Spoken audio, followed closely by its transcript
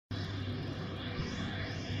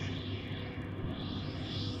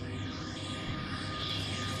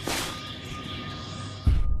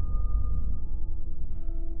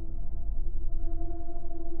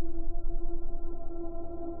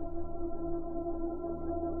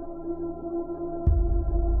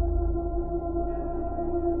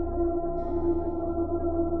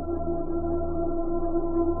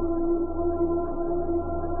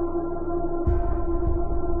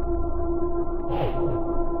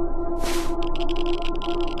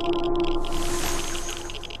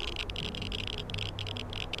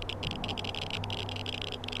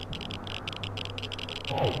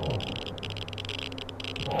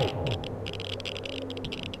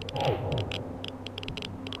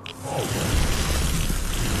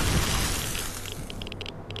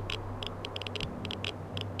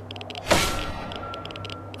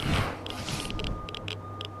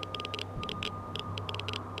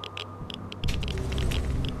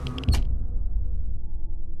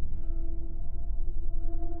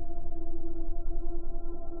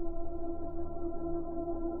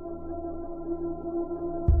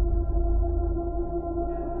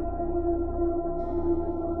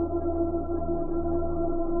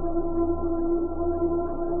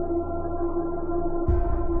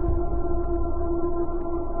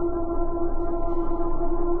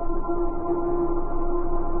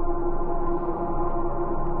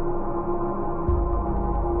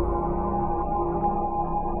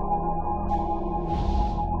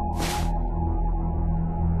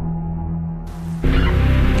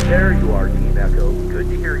Echo. Good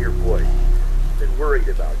to hear your voice. Been worried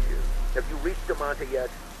about you. Have you reached Damonta yet?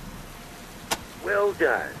 Well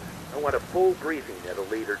done. I want a full briefing at a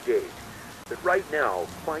later date. But right now,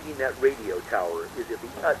 finding that radio tower is of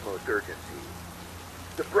the utmost urgency.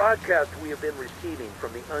 The broadcasts we have been receiving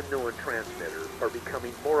from the unknown transmitter are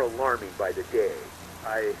becoming more alarming by the day.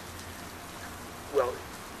 Well,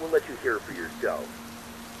 we'll let you hear for yourself.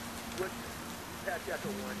 What's Patch Echo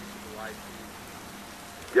 1 to the live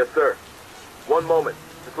feed? Yes, sir. One moment.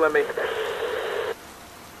 Just let me...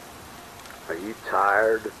 Are you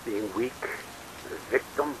tired of being weak, a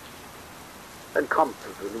victim? Then come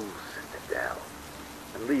to the new Citadel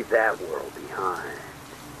and leave that world behind.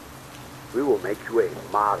 We will make you a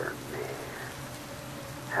modern man,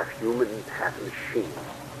 half human, half machine,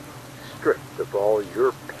 stripped of all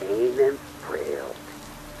your pain and frailties.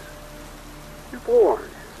 You're born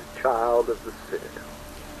as a child of the Citadel,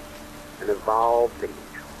 an evolved angel,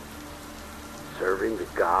 serving the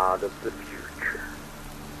god of the future.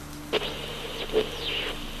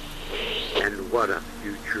 And what a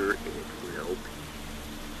future it will be.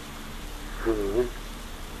 Soon,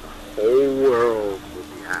 the whole world will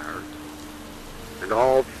be ours, and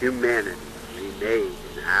all humanity remade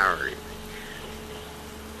in our image.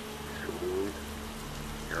 Soon,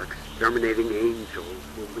 your exterminating angels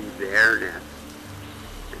will leave their nests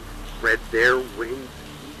and spread their wings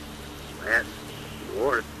east, west,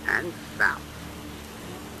 north, and south.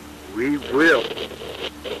 We will.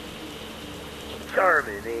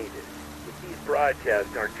 Charming, ain't it? If these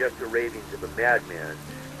broadcasts aren't just the ravings of a madman,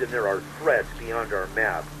 then there are threats beyond our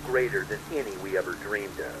map greater than any we ever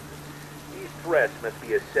dreamed of. These threats must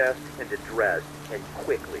be assessed and addressed, and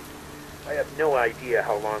quickly. I have no idea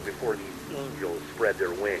how long before these angels spread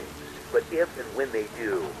their wings, but if and when they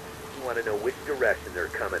do, you want to know which direction they're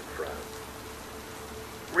coming from.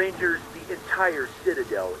 Rangers, the entire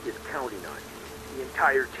Citadel is counting on you. The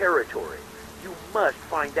entire territory. You must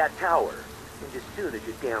find that tower, and as soon as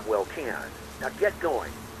you damn well can. Now get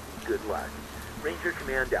going. Good luck. Ranger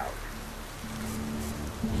Command out.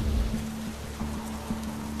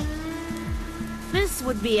 This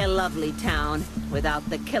would be a lovely town, without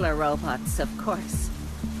the killer robots, of course.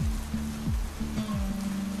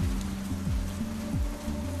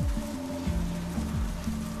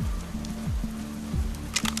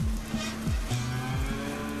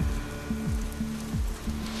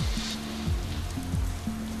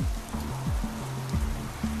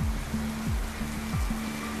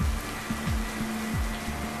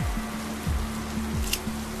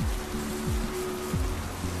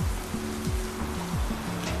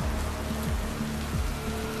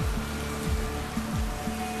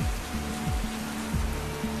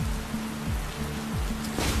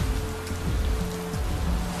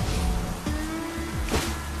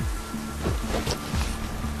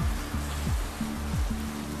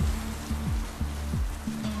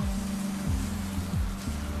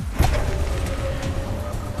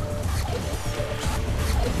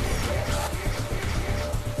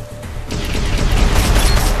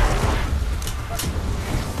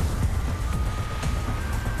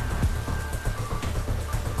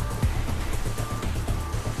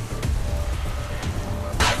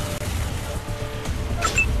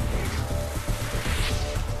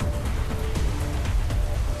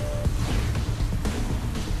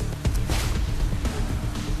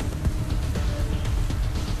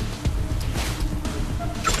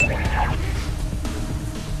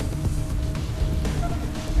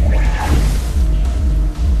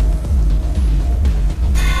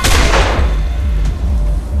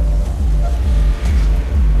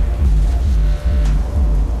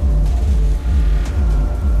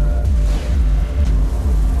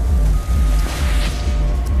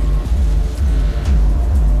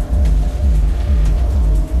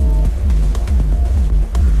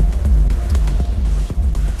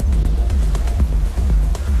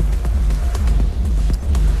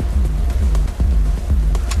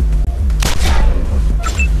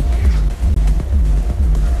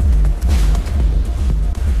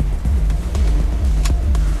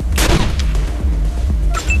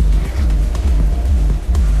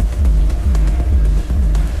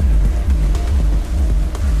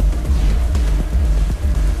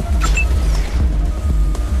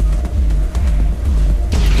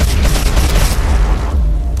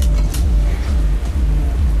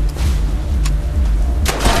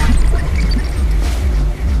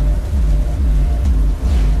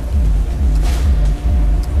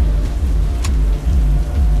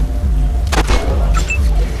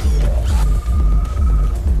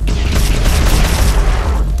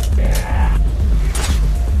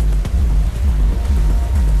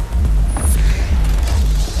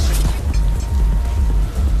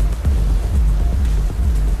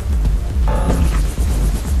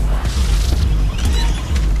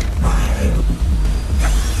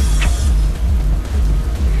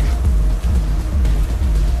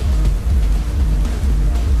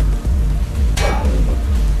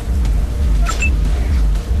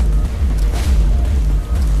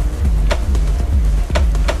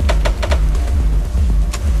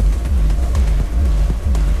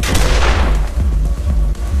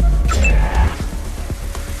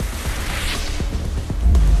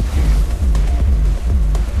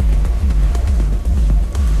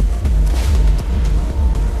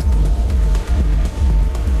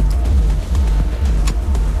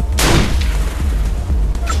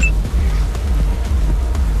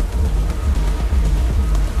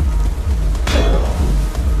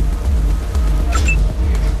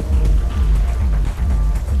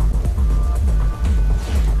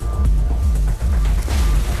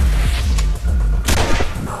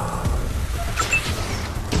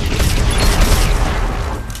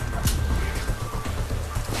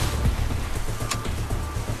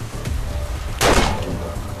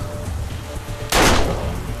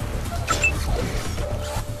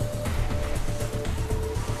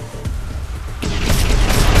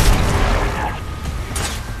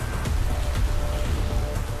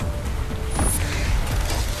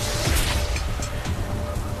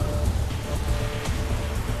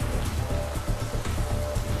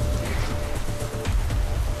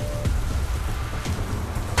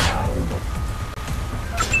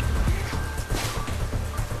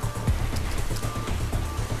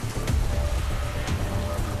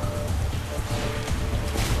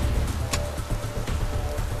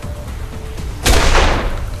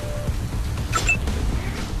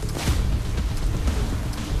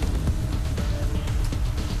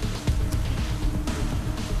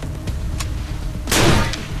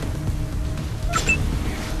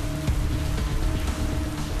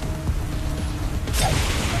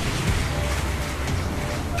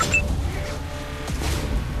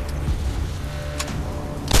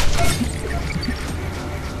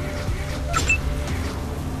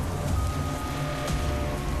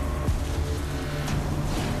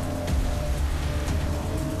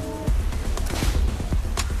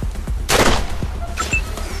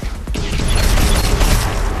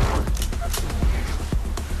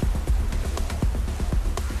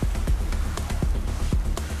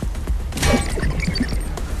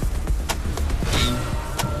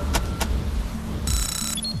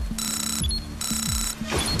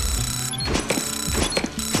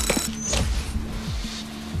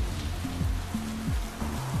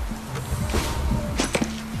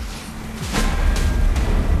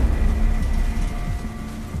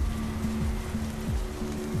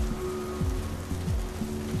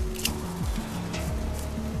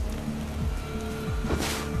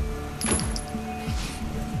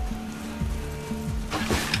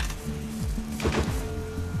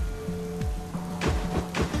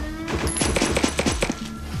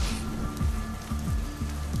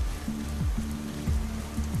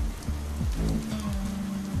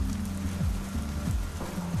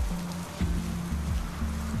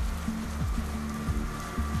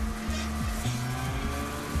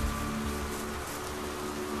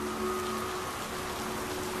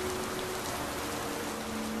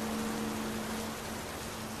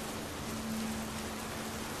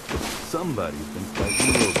 Somebody's been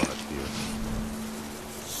fighting robots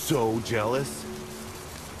here. So jealous.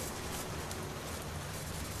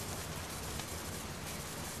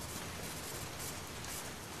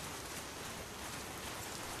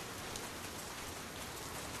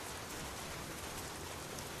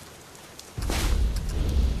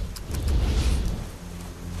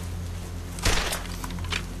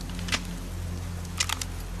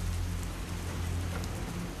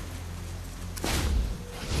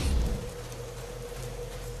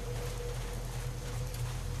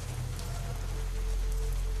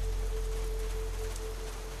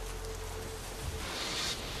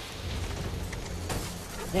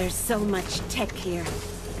 There's so much tech here.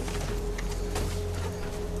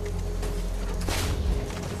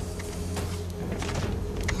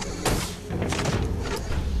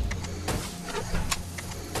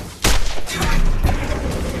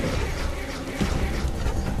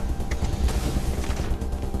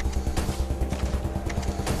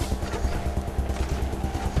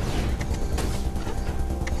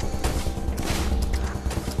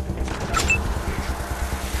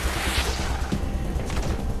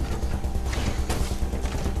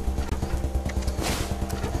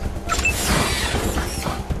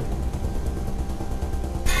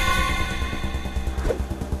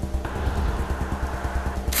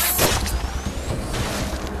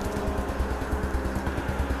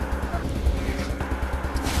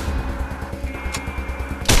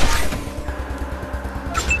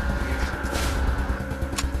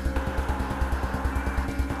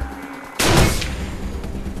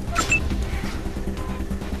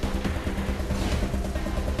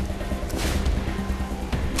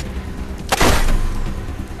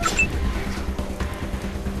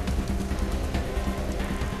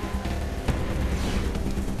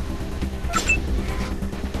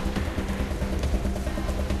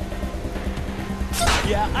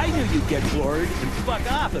 Yeah, I knew you'd get bored and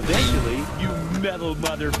fuck off eventually, you metal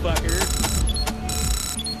motherfucker.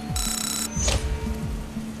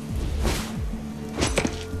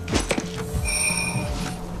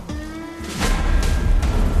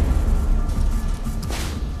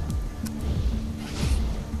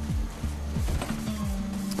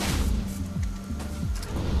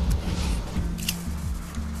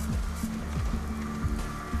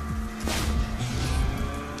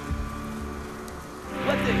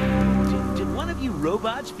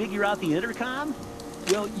 Robots figure out the intercom?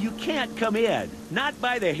 Well, you can't come in. Not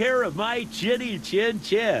by the hair of my chinny chin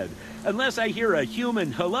chin. Unless I hear a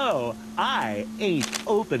human hello, I ain't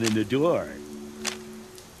opening the door.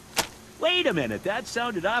 Wait a minute, that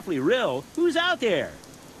sounded awfully real. Who's out there?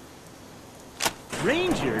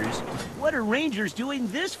 Rangers? What are Rangers doing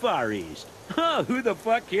this far east? Huh, who the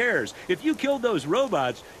fuck cares? If you killed those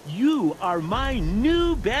robots, you are my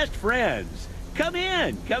new best friends. Come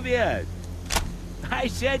in, come in. I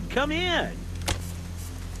said, come in!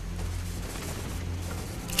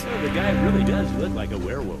 Oh, the guy really does look like a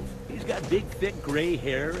werewolf. He's got big, thick gray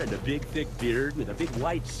hair and a big, thick beard with a big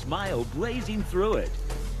white smile blazing through it.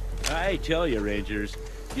 I tell you, Rangers,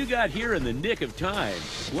 you got here in the nick of time.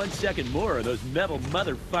 1 second more, or those metal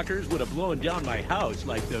motherfuckers would have blown down my house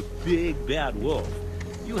like the big, bad wolf.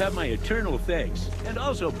 You have my eternal thanks. And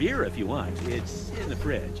also beer if you want. It's in the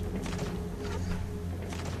fridge.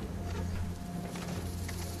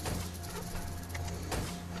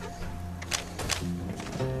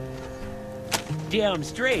 Damn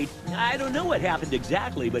straight, I don't know what happened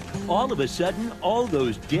exactly, but all of a sudden, all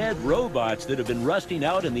those dead robots that have been rusting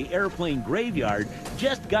out in the airplane graveyard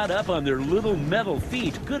just got up on their little metal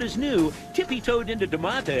feet, good as new, tippy-toed into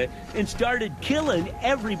Damonta, and started killing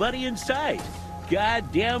everybody in sight.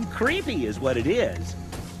 Goddamn creepy is what it is.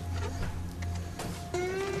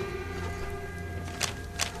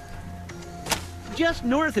 Just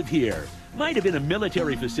north of here. Might have been a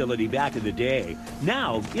military facility back in the day.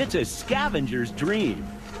 Now, it's a scavenger's dream.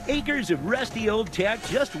 Acres of rusty old tech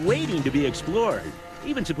just waiting to be explored.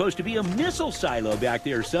 Even supposed to be a missile silo back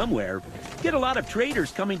there somewhere. Get a lot of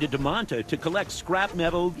traders coming to Damonta to collect scrap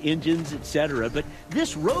metal, engines, etc. But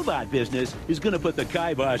this robot business is gonna put the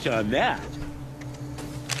kibosh on that.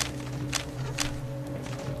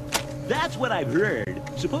 That's what I've heard.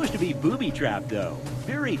 Supposed to be booby-trapped, though.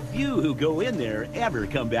 Very few who go in there ever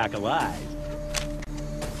come back alive.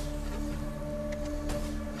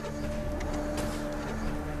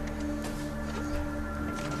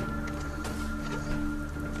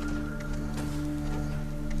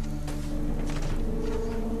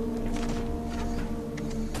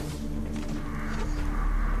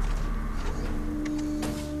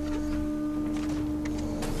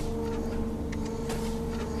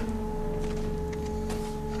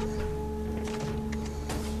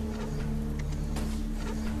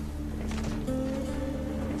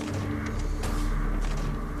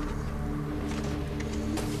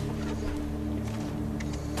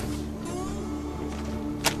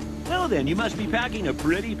 then, you must be packing a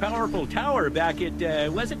pretty powerful tower back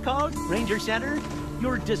at, what's it called? Ranger Center?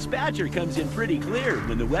 Your dispatcher comes in pretty clear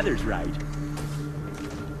when the weather's right.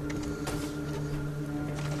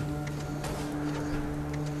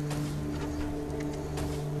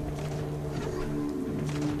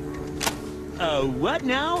 What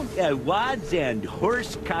now? Wads and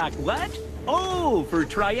horsecock what? Oh, for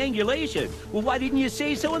triangulation. Well, why didn't you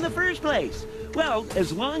say so in the first place? Well,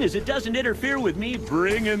 as long as it doesn't interfere with me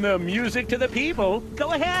bringing the music to the people,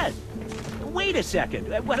 go ahead. Wait a second.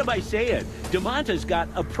 What am I saying? Damonta's got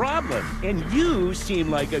a problem, and you seem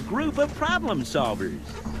like a group of problem solvers.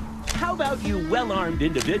 How about you well-armed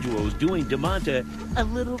individuals doing Damonta a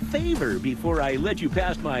little favor before I let you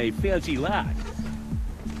past my fancy lock?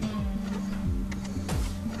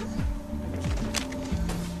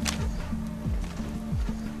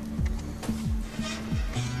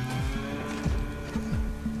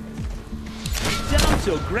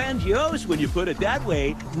 So grandiose when you put it that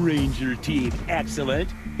way, Ranger Team. Excellent.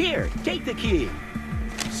 Here, take the key.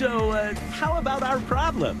 So, how about our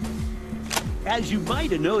problem? As you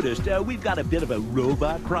might have noticed, we've got a bit of a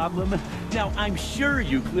robot problem. Now, I'm sure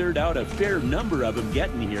you cleared out a fair number of them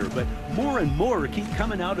getting here, but more and more keep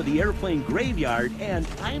coming out of the airplane graveyard, and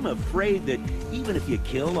I'm afraid that even if you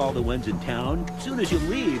kill all the ones in town, soon as you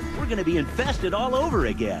leave, we're gonna be infested all over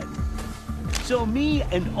again. So me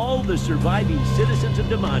and all the surviving citizens of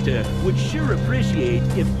Damonta would sure appreciate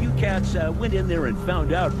if you cats went in there and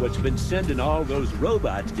found out what's been sending all those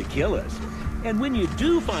robots to kill us. And when you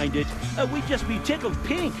do find it, we'd just be tickled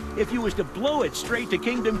pink if you was to blow it straight to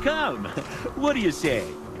Kingdom Come. What do you say?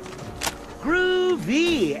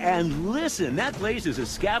 Groovy! And listen, that place is a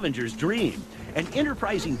scavenger's dream. An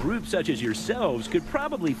enterprising group such as yourselves could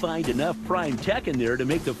probably find enough prime tech in there to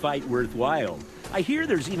make the fight worthwhile. I hear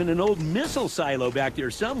there's even an old missile silo back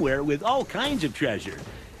there somewhere with all kinds of treasure.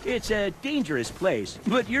 It's a dangerous place,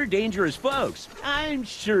 but you're dangerous folks. I'm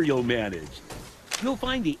sure you'll manage. You'll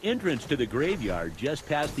find the entrance to the graveyard just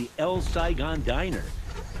past the El Saigon Diner.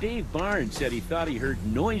 Dave Barnes said he thought he heard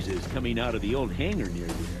noises coming out of the old hangar near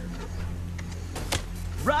there.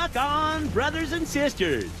 Rock on, brothers and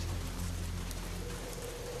sisters!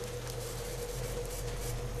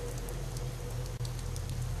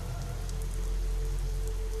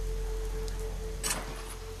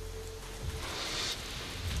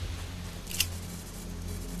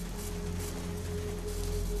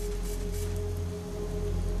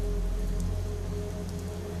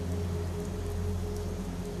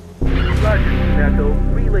 Echo,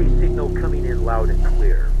 relay signal coming in loud and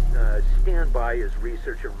clear. Stand by as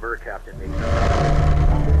researcher Mercaptain makes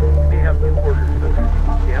up. You may have new orders for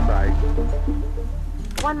us. Stand by.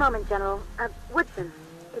 One moment, General. Woodson,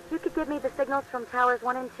 if you could give me the signals from Towers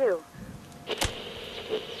 1 and 2.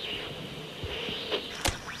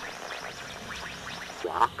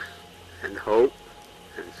 Locks and hope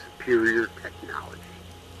and superior technology.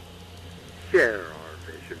 Share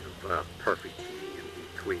our vision of a perfect union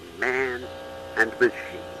between man and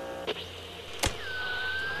machine.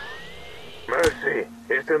 Mercy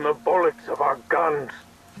is in the bullets of our guns.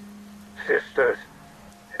 Sisters,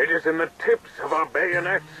 it is in the tips of our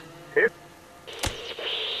bayonets. Good.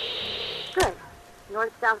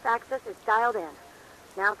 North-south axis is dialed in.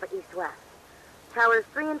 Now for east-west. Towers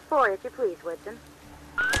 3 and 4, if you please, Woodson.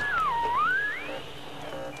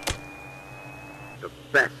 The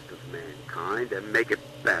best of mankind and make it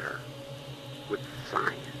better. With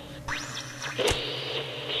science.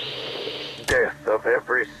 Death of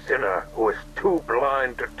every sinner who is too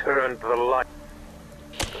blind to turn to the light.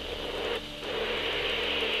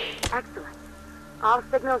 Excellent. All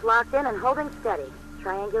signals locked in and holding steady.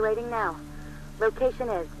 Triangulating now. Location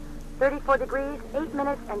is 34 degrees, 8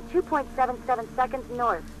 minutes, and 2.77 seconds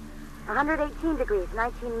north. 118 degrees,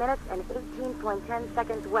 19 minutes, and 18.10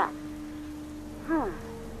 seconds west.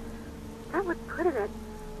 That would put it at...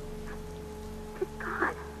 Good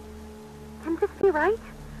God. Can this be right?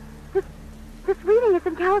 This reading is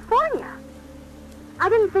in California. I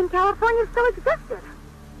didn't think California still existed.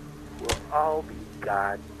 Well, I'll be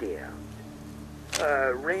goddamned.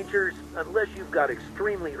 Rangers, unless you've got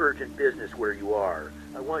extremely urgent business where you are,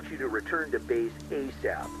 I want you to return to base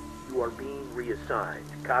ASAP. You are being reassigned.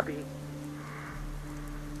 Copy?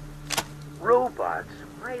 Robots?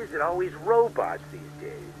 Why is it always robots these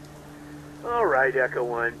days? All right, Echo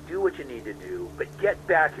 1, do what you need to do, but get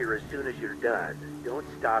back here as soon as you're done. Don't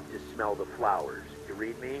stop to smell the flowers. You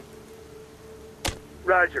read me?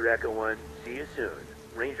 Roger, Echo 1. See you soon.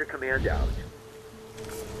 Ranger Command out.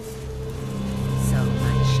 So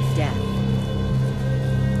much death.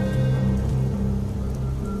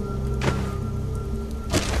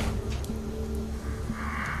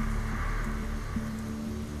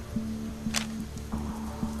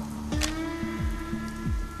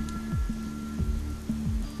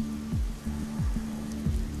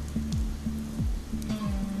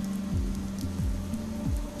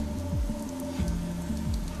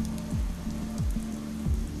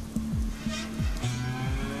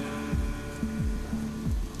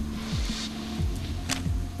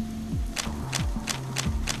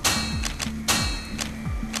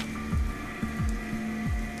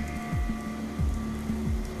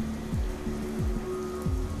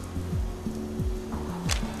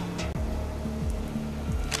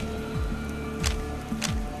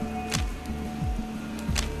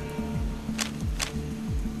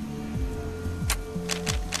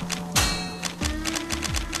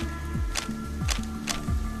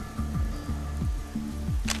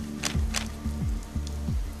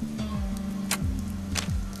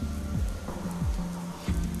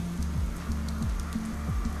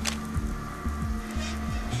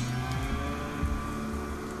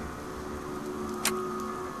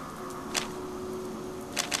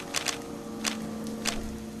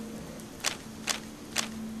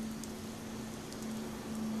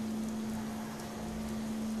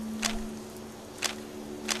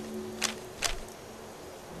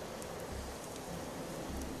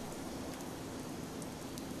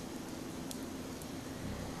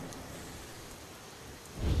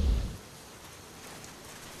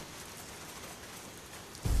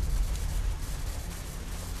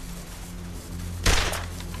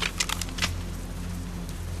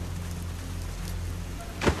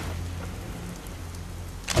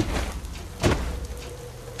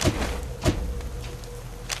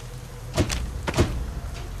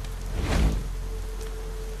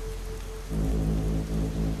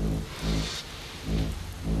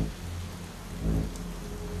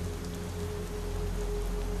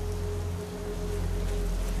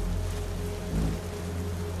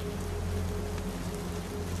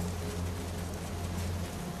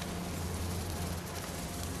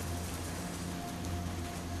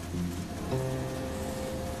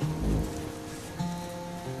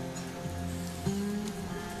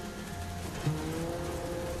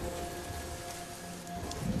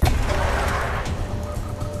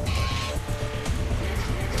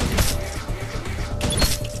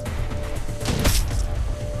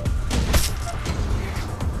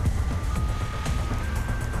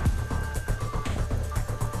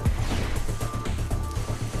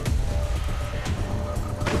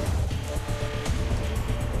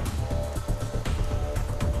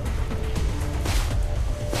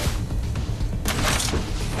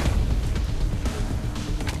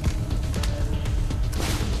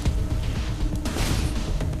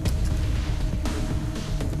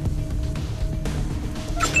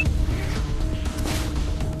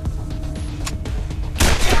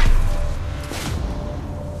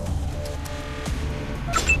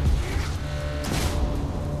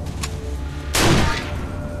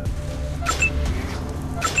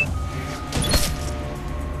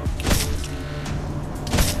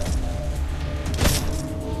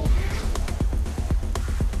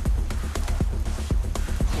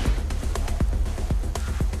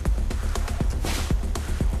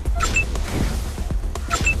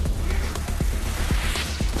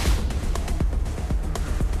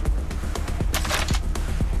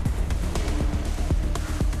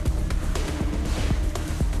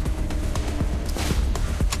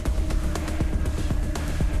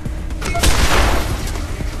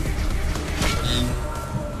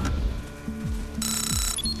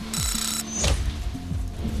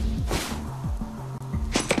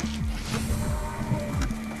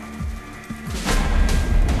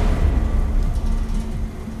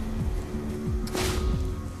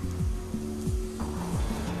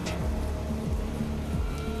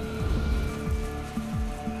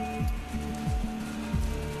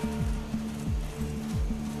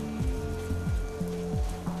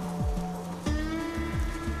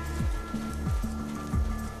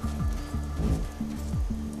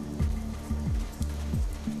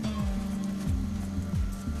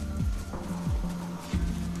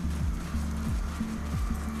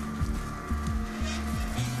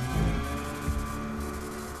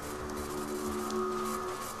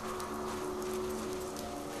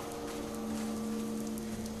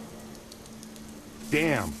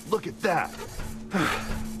 Damn, look at that.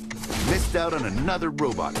 Missed out on another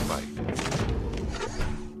robot fight.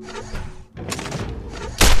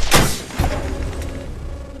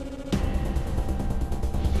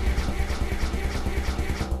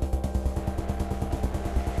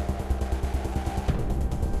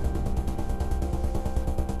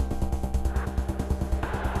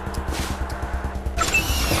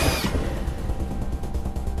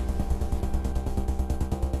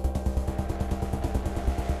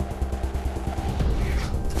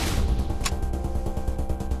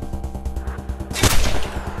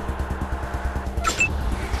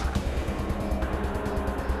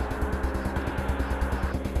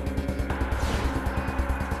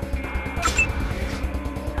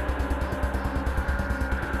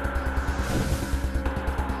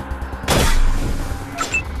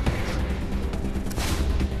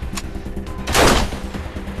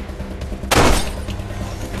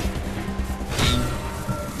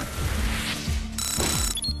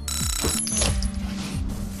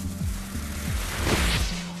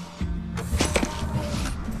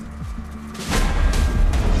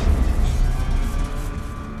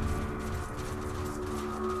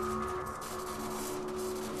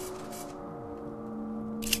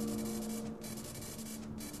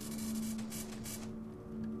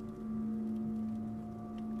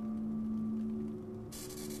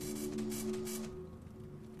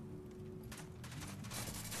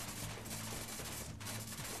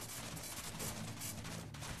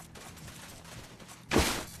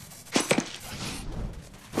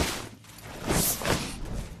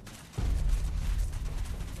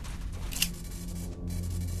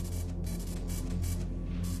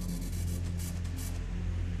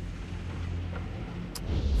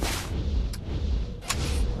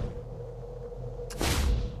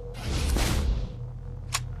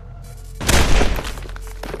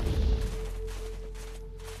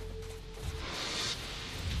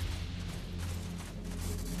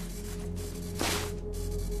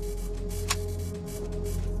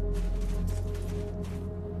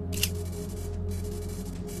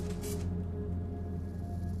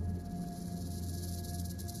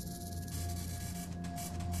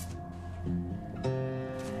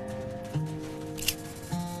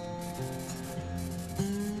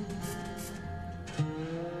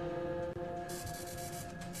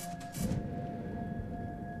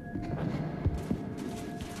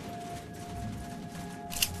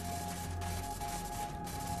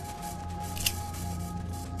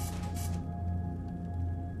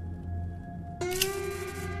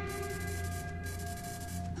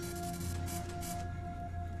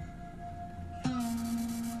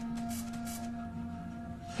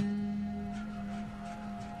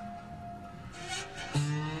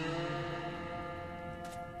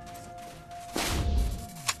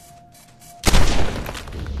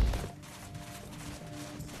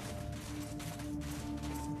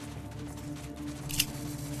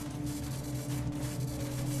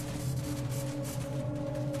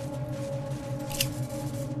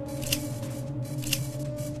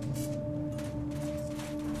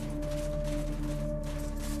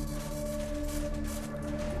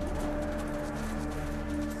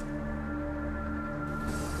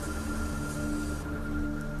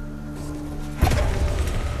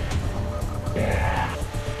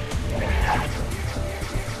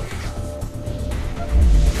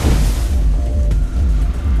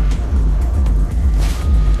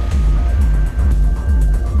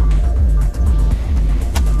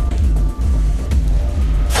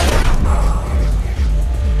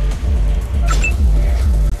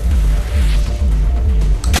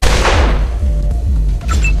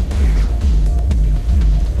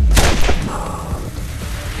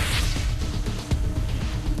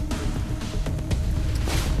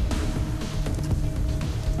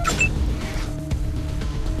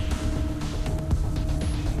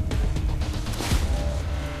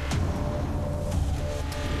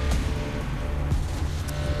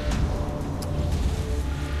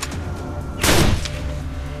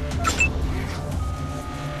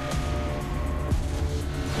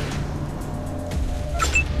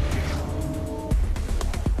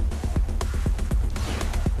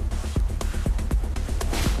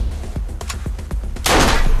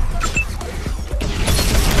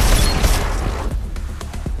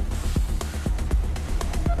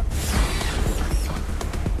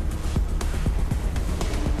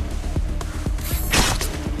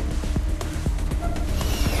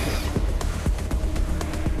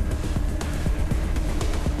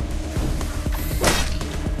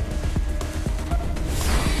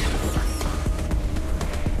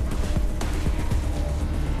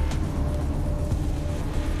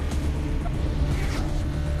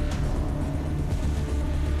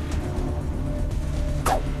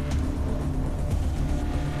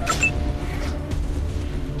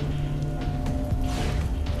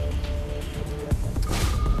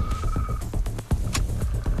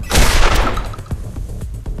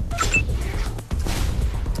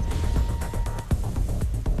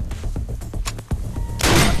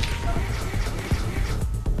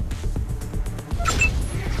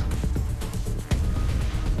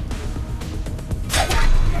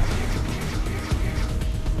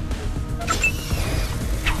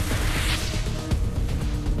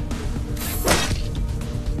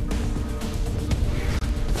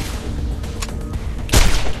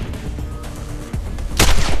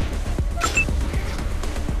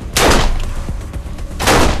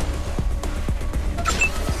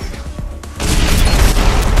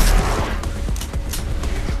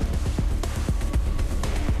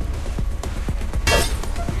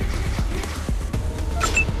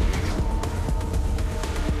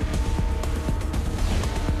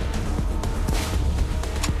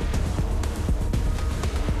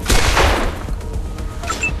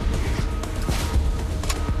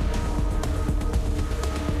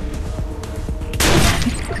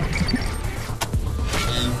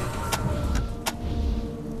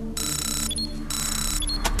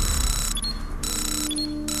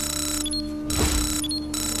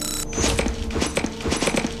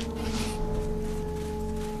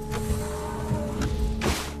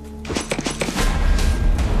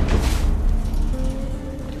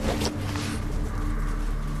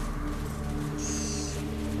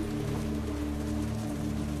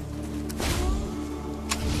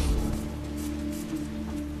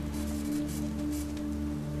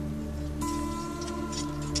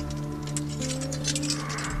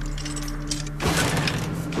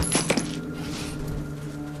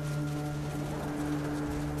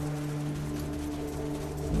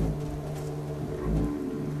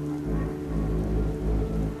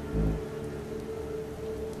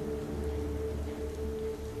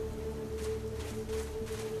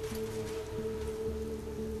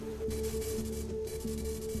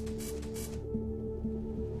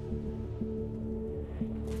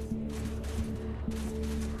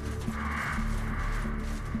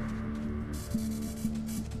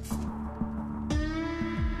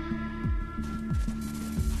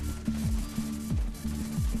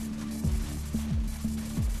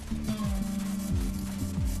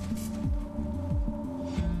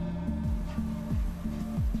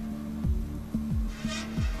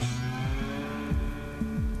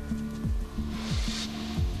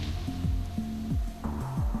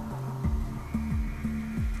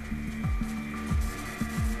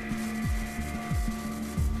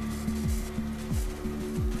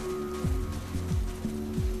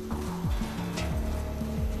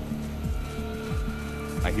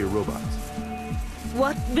 I hear robots.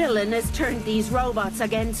 What villain has turned these robots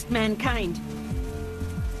against mankind?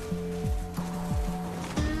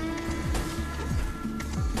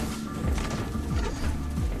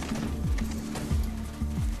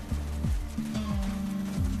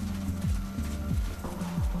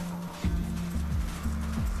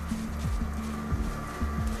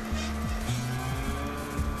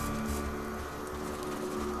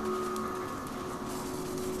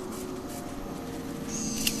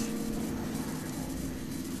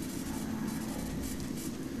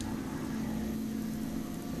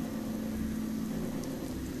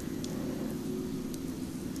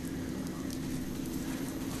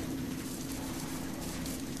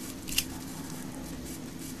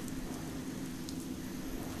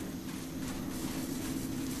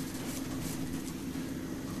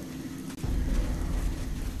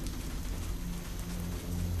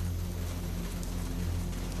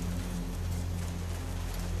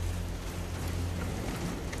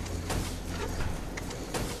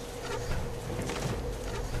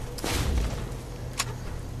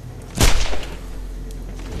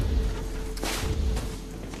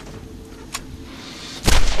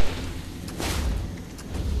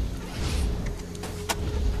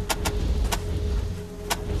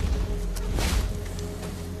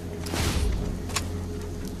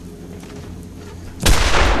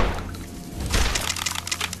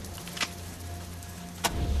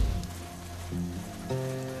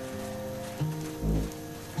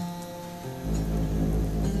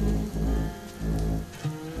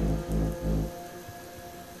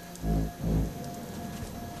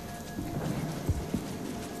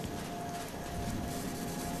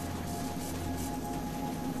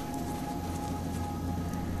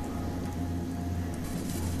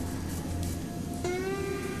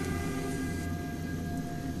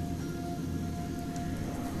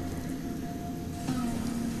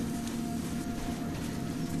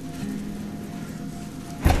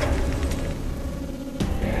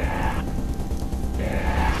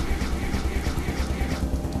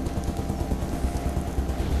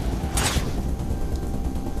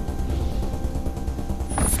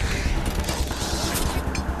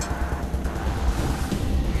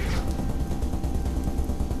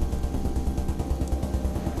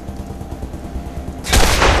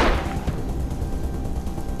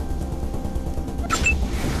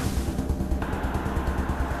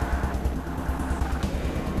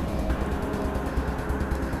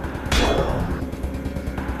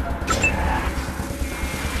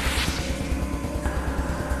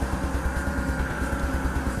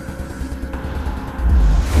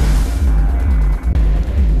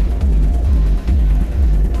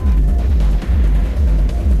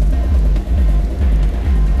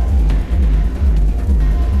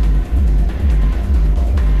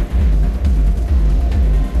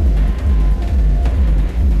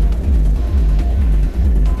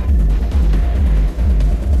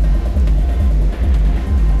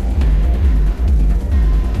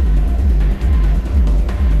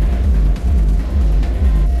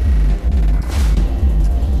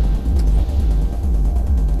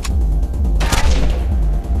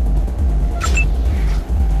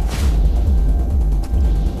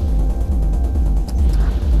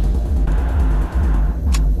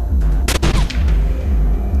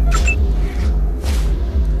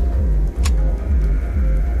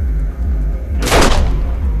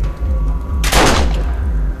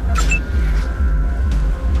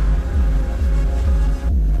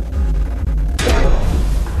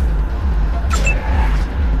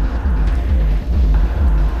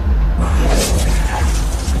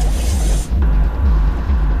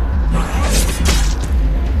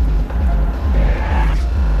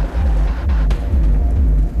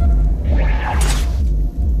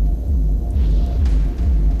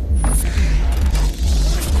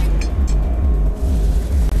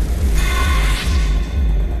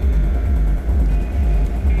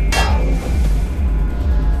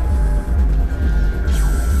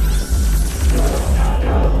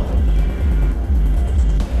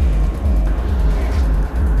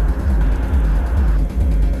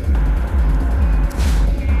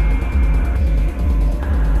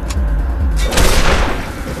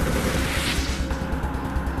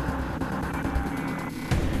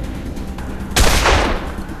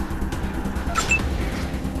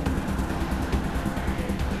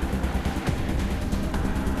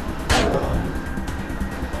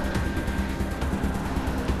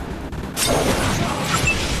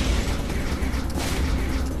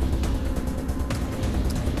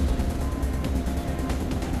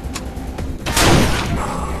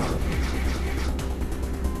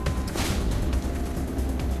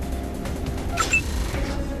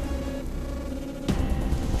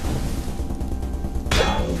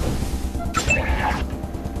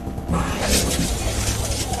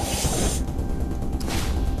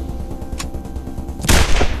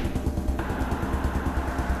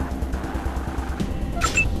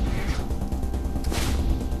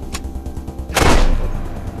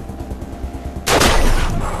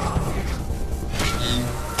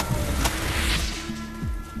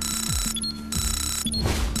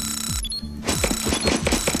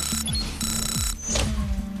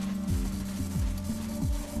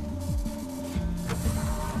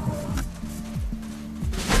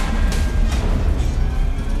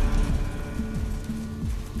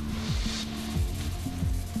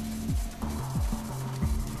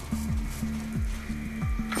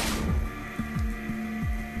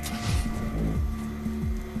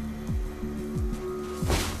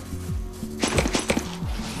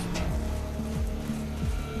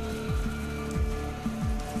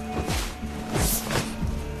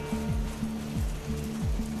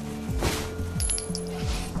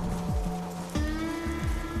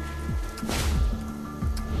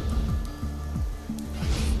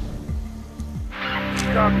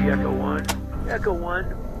 Copy, Echo 1. Echo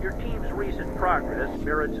 1, your team's recent progress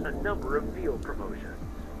merits a number of field promotions.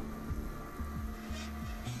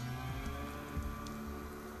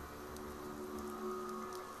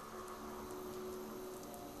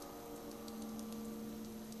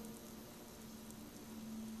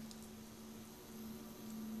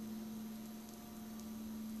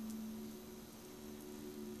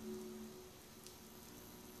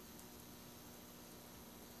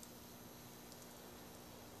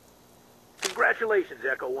 Congratulations,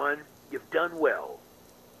 Echo 1. You've done well.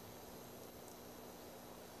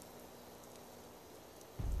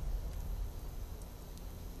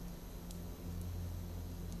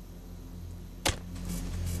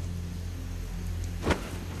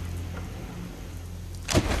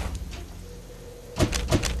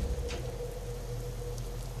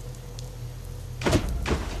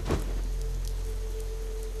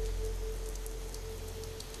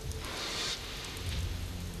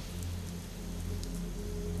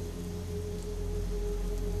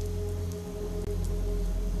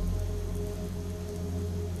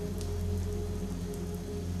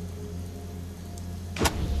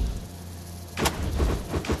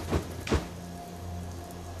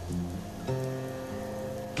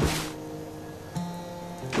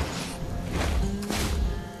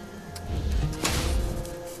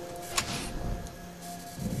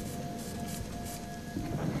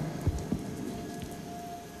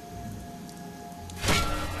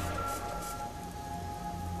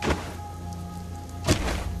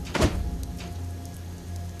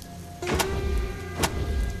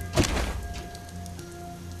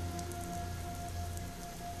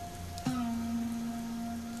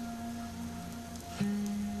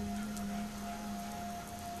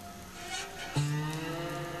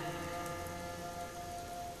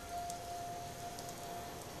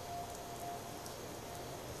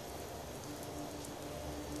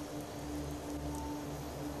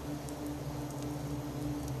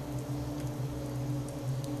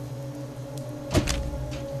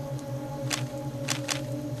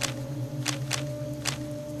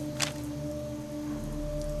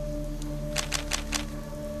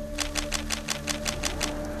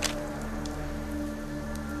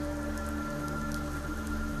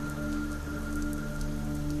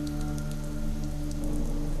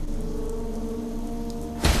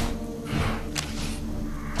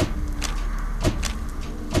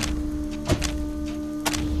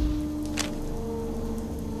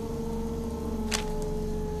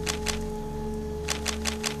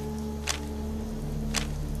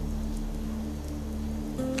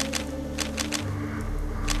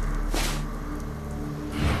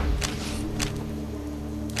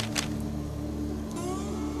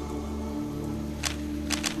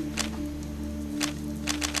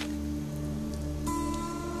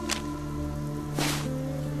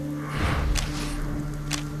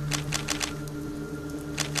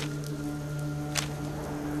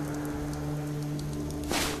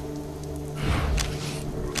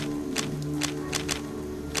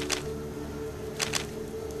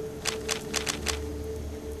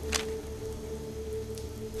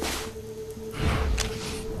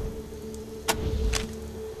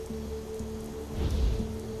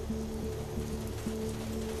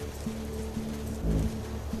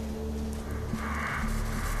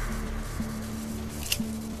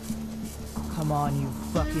 Come on, you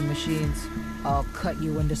fucking machines. I'll cut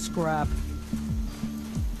you into scrap.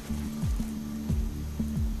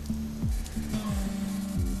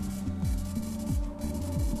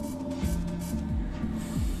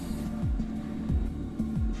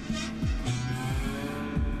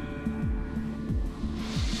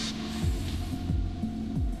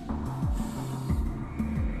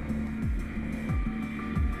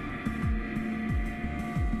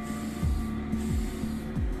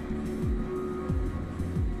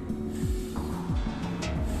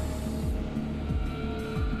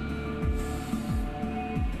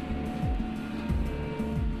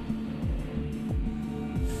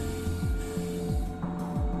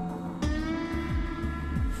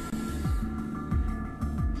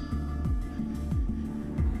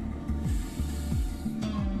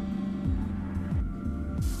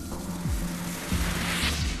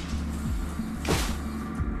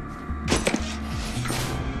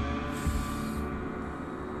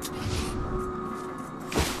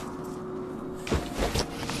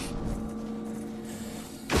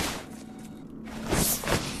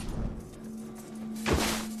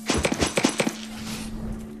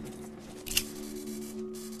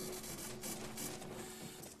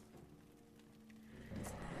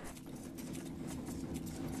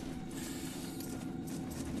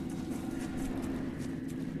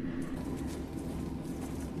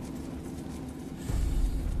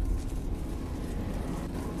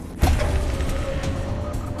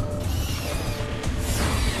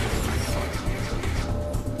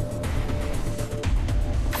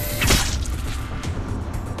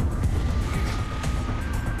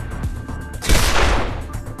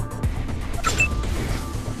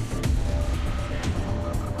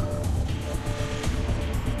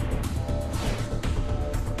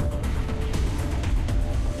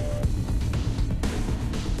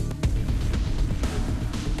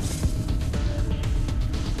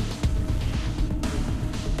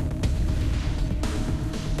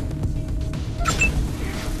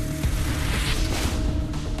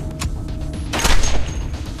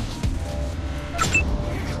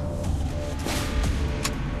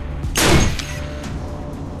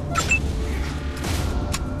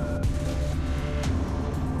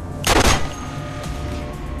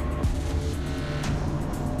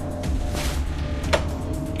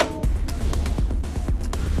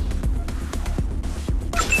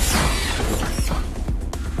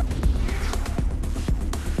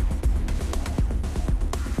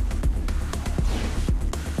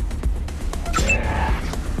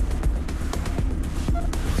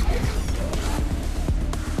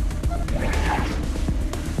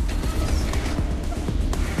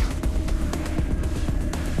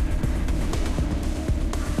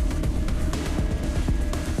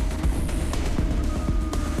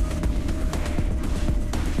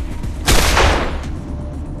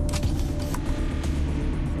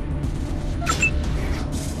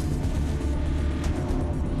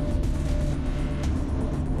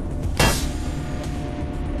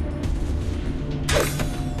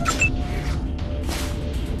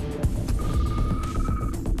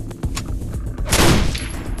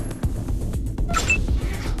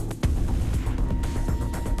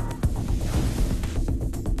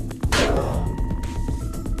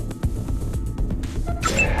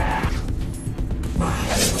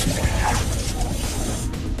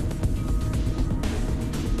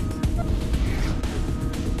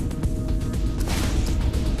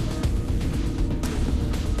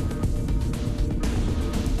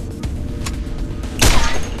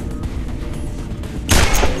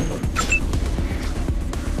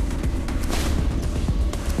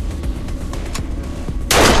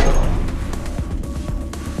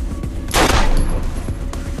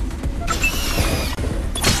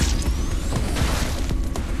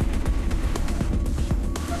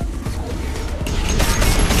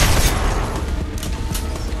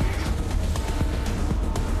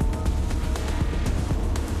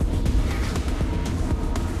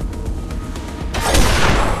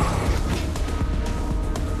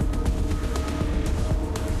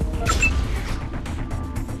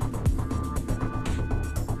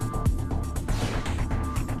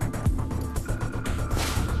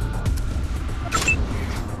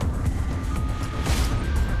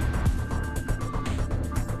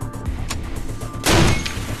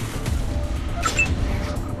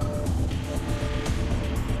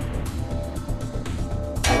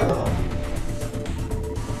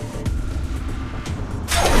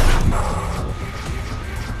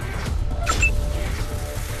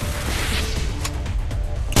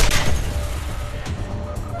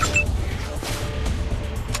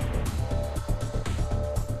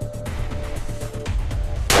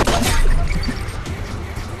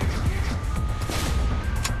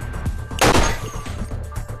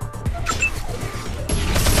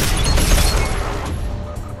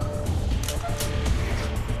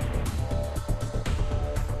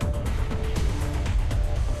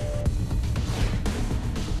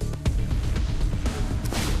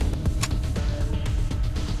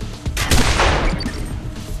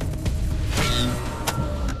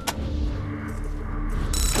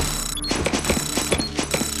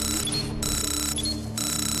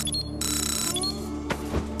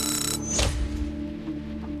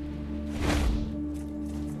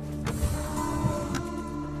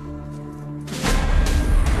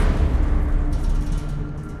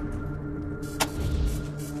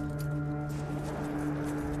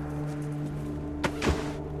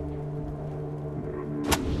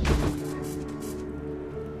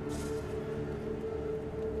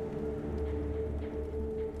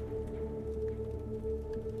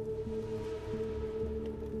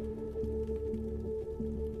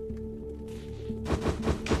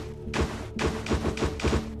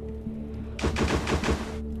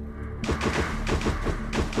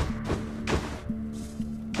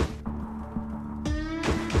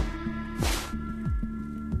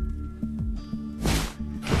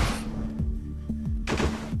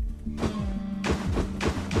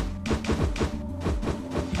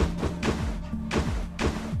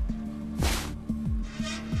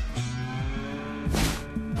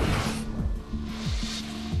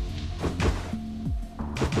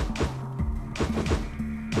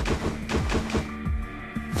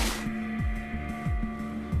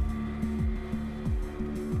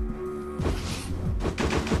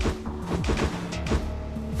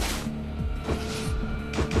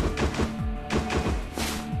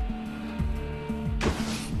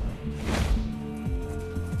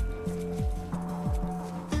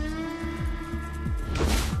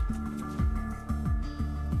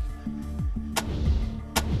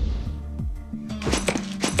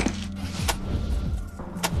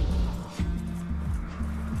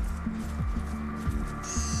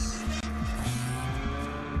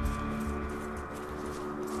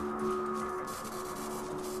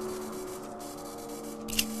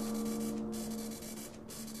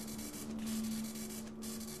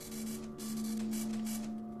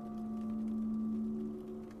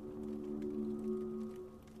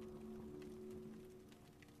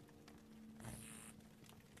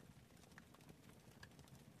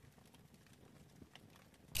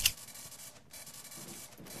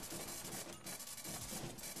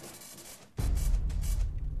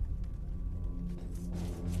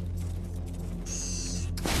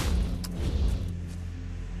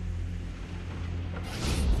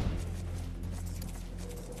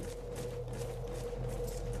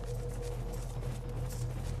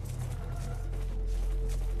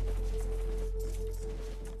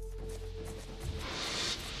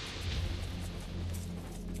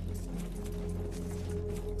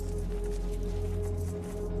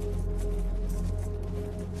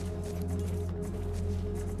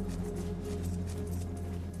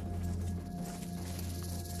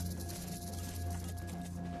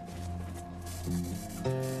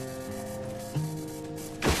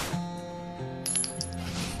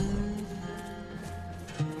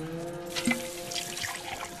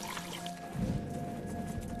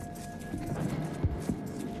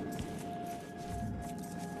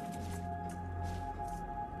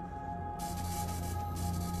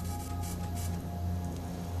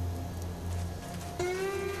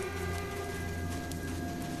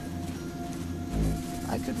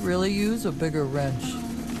 I could really use a bigger wrench.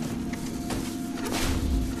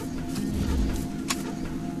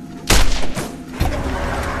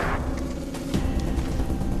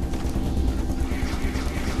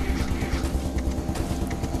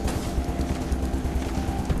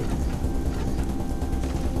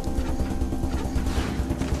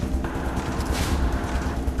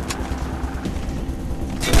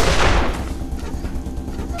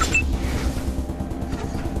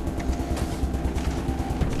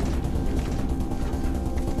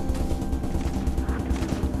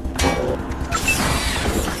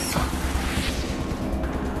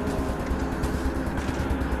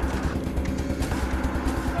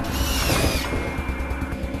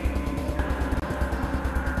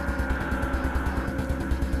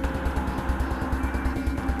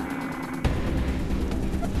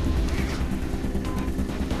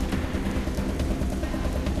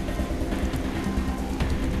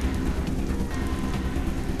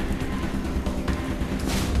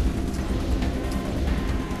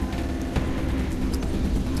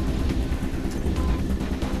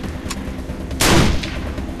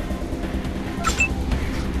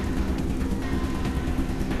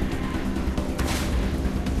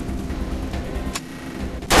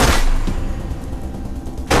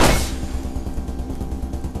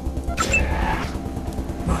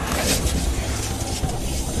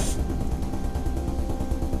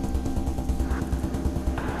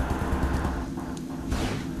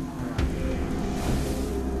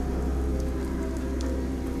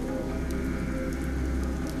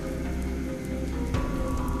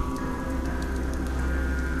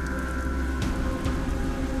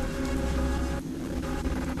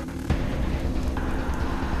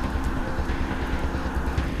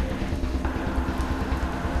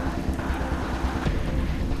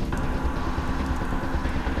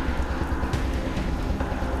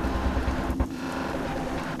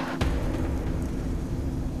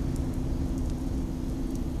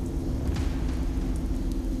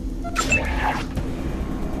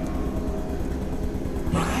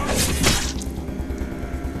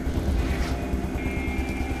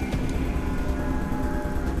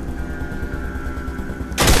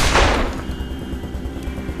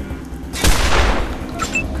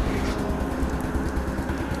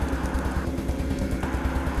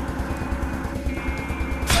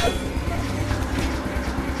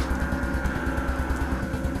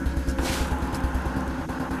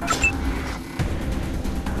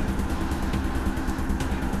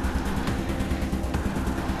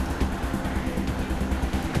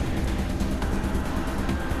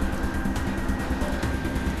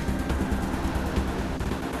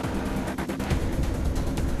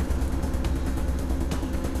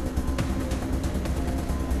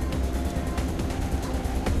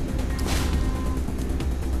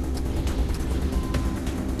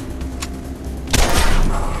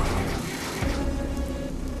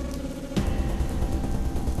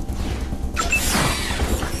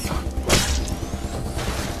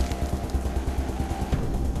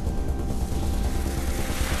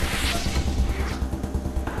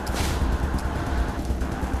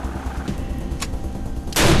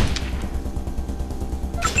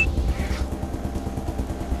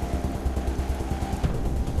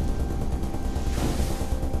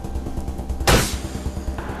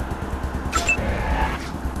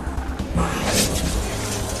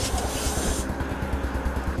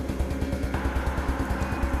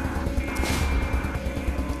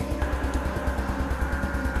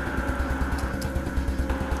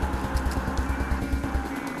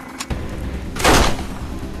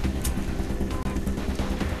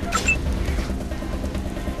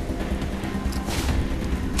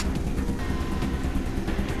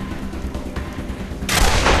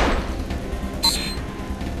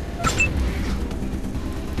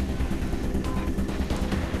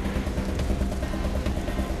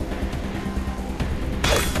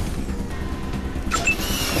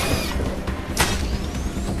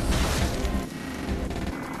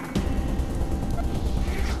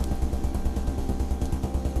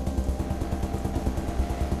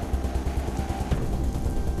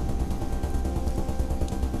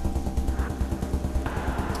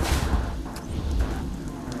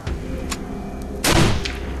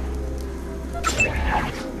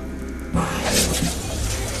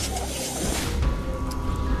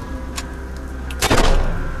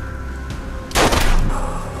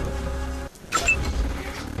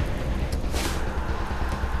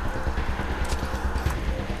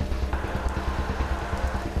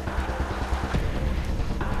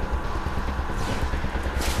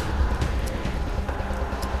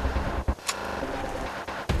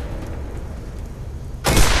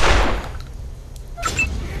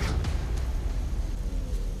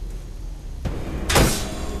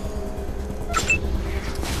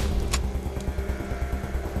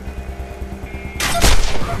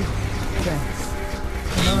 Thanks.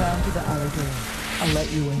 Come around to the outer door. I'll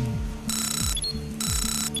let you in.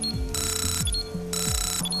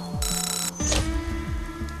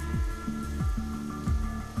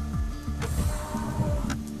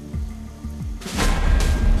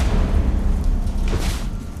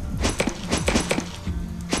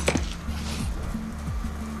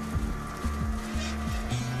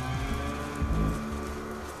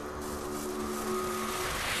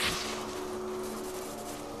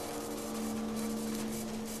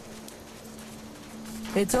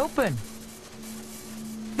 It's open.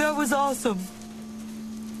 That was awesome.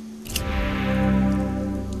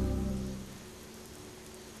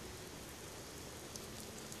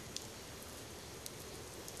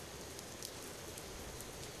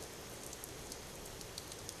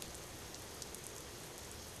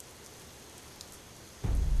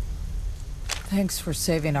 Thanks for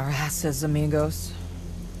saving our asses, amigos.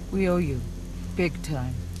 We owe you. Big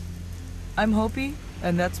time. I'm Hopi,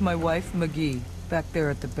 and that's my wife, McGee, back there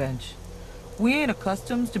at the bench. We ain't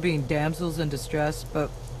accustomed to being damsels in distress, but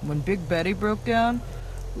when Big Betty broke down,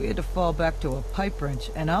 we had to fall back to a pipe wrench,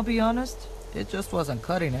 and I'll be honest, it just wasn't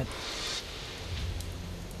cutting it.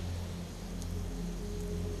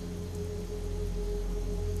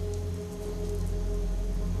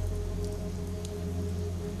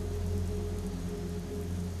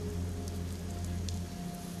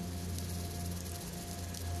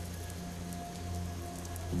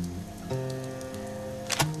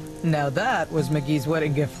 Now that was McGee's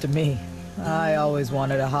wedding gift to me. I always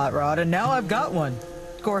wanted a hot rod, and now I've got one.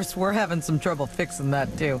 Of course, we're having some trouble fixing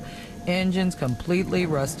that too. Engine's completely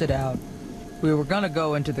rusted out. We were gonna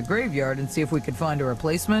go into the graveyard and see if we could find a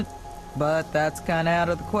replacement, but that's kinda out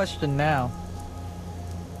of the question now.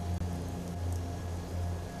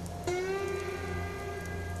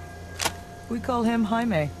 We call him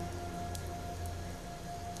Jaime.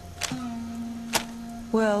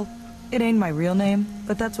 Well, it ain't my real name,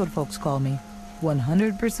 but that's what folks call me.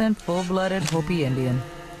 100% full-blooded Hopi Indian.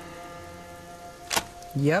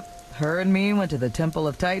 Yep, her and me went to the Temple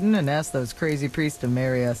of Titan and asked those crazy priests to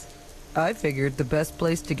marry us. I figured the best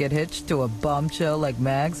place to get hitched to a bombshell like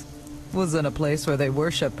Mag's was in a place where they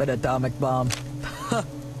worship an atomic bomb.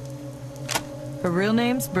 Her real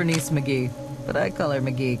name's Bernice McGee, but I call her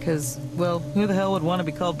McGee because, well, who the hell would want to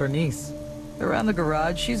be called Bernice? Around the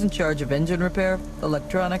garage, she's in charge of engine repair,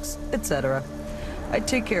 electronics, etc. I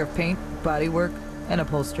take care of paint, bodywork, and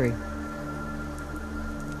upholstery.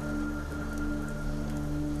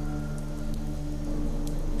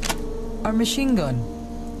 Our machine gun.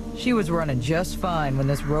 She was running just fine when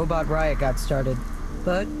this robot riot got started,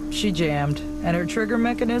 but she jammed, and her trigger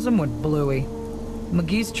mechanism went bluey.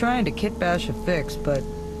 McGee's trying to kit bash a fix, but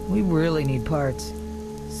we really need parts.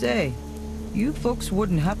 Say, you folks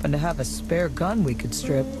wouldn't happen to have a spare gun we could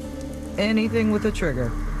strip? Anything with a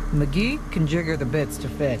trigger. McGee can jigger the bits to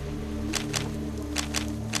fit.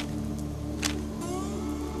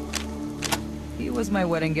 He was my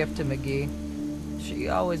wedding gift to McGee. She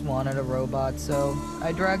always wanted a robot, so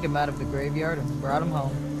I dragged him out of the graveyard and brought him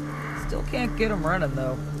home. Still can't get him running,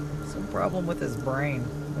 though. Some problem with his brain,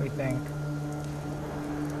 we think.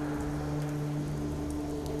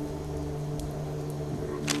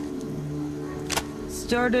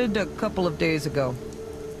 Started a couple of days ago.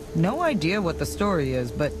 No idea what the story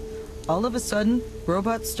is, but all of a sudden,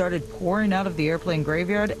 robots started pouring out of the airplane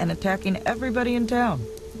graveyard and attacking everybody in town.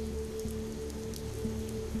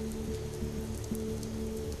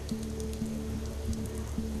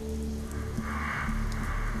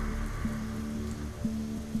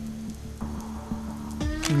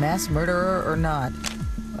 Mass murderer or not,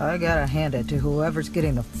 I gotta hand it to whoever's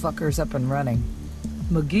getting the fuckers up and running.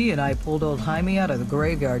 McGee and I pulled old Jaime out of the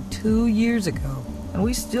graveyard 2 years ago, and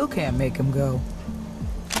we still can't make him go.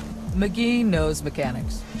 McGee knows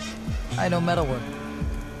mechanics. I know metalwork.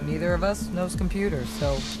 Neither of us knows computers,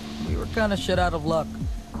 so we were kinda shit out of luck.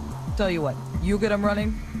 Tell you what, you get him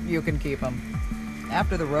running, you can keep him.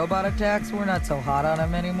 After the robot attacks, we're not so hot on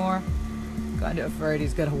him anymore. Kinda afraid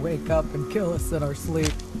he's gonna wake up and kill us in our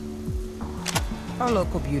sleep. Our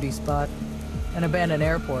local beauty spot. An abandoned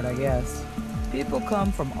airport, I guess. People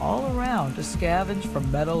come from all around to scavenge for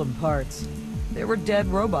metal and parts. There were dead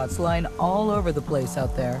robots lying all over the place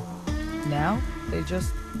out there. Now, they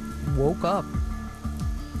just woke up.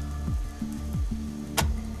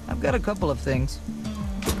 I've got a couple of things.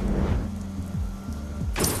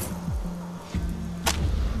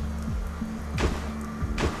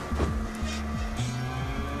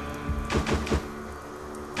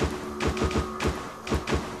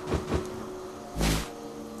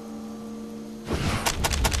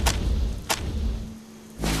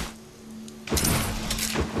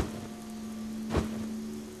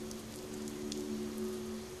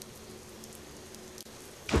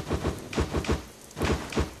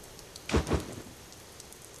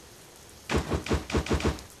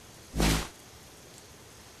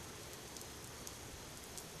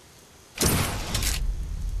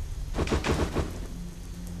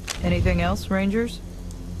 Anything else, Rangers?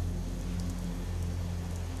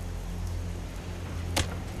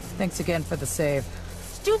 Thanks again for the save.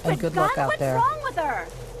 Stupid and good gun? luck out there. What's wrong with her?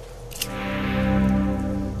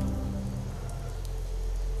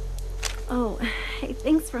 Oh, hey,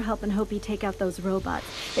 thanks for helping Hopi take out those robots.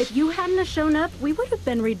 If you hadn't have shown up, we would have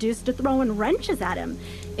been reduced to throwing wrenches at him.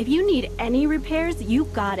 If you need any repairs, you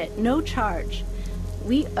got it. No charge.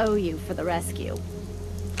 We owe you for the rescue.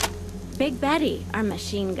 Big Betty, our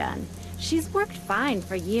machine gun. She's worked fine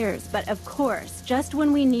for years, but of course, just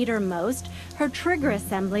when we need her most, her trigger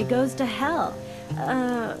assembly goes to hell.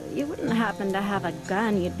 You wouldn't happen to have a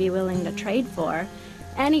gun you'd be willing to trade for.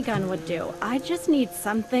 Any gun would do. I just need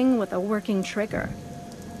something with a working trigger.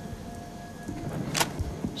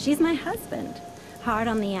 She's my husband. Hard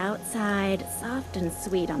on the outside, soft and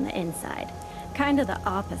sweet on the inside. Kind of the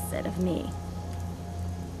opposite of me.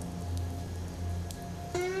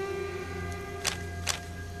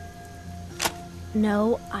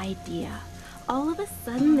 No idea. All of a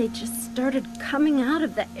sudden, they just started coming out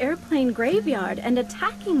of the airplane graveyard and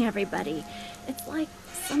attacking everybody. It's like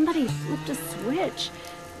somebody flipped a switch.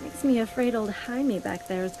 Makes me afraid old Jaime back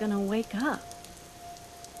there is gonna wake up.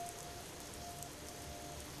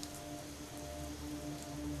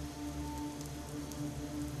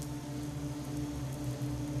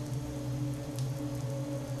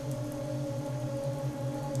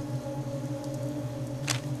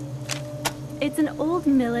 It's an old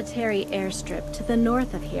military airstrip to the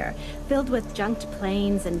north of here, filled with junked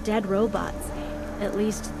planes and dead robots. At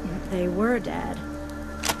least, they were dead.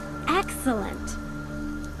 Excellent!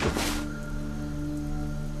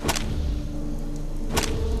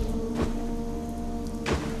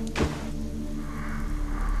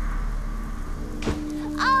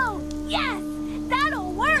 Oh, yes!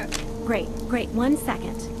 That'll work! Great, 1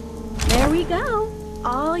 second. There we go.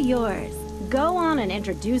 All yours. Go on and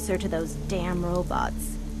introduce her to those damn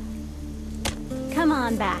robots. Come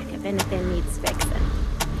on back if anything needs fixing.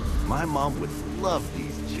 My mom would love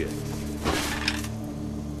these chicks.